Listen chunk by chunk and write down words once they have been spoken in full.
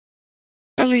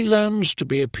Ellie learns to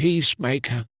be a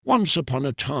peacemaker. Once upon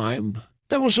a time,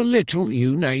 there was a little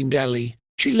ewe named Ellie.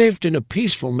 She lived in a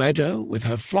peaceful meadow with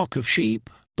her flock of sheep,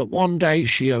 but one day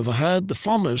she overheard the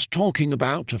farmers talking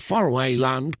about a faraway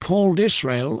land called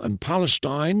Israel and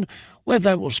Palestine, where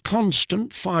there was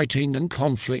constant fighting and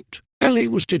conflict. Ellie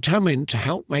was determined to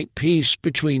help make peace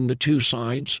between the two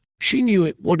sides. She knew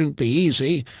it wouldn't be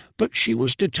easy, but she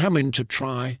was determined to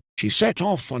try. She set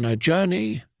off on her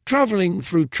journey, traveling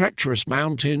through treacherous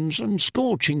mountains and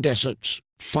scorching deserts.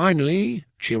 Finally,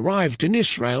 she arrived in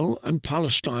Israel and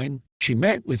Palestine. She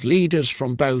met with leaders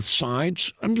from both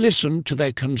sides and listened to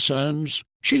their concerns.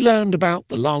 She learned about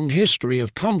the long history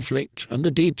of conflict and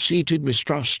the deep-seated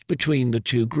mistrust between the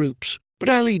two groups. But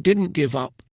Ellie didn't give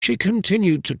up. She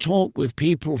continued to talk with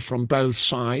people from both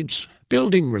sides,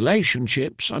 building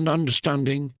relationships and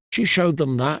understanding. She showed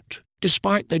them that,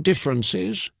 despite their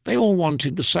differences, they all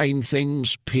wanted the same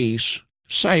things: peace,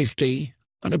 safety,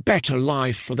 and a better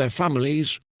life for their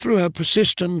families. Through her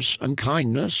persistence and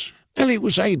kindness, Ellie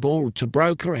was able to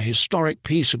broker a historic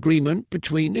peace agreement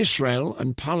between Israel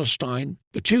and Palestine.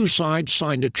 The two sides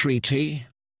signed a treaty,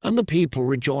 and the people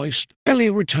rejoiced. Ellie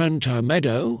returned to her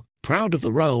meadow, proud of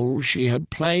the role she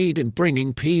had played in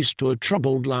bringing peace to a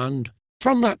troubled land.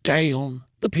 From that day on,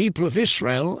 the people of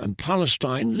Israel and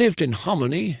Palestine lived in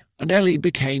harmony, and Ellie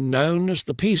became known as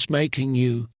the peacemaking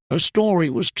ewe. Her story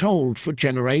was told for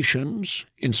generations,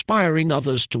 inspiring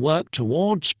others to work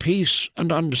towards peace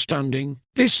and understanding.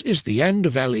 This is the end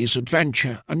of Ellie's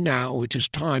adventure, and now it is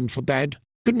time for bed.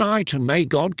 Good night, and may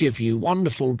God give you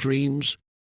wonderful dreams.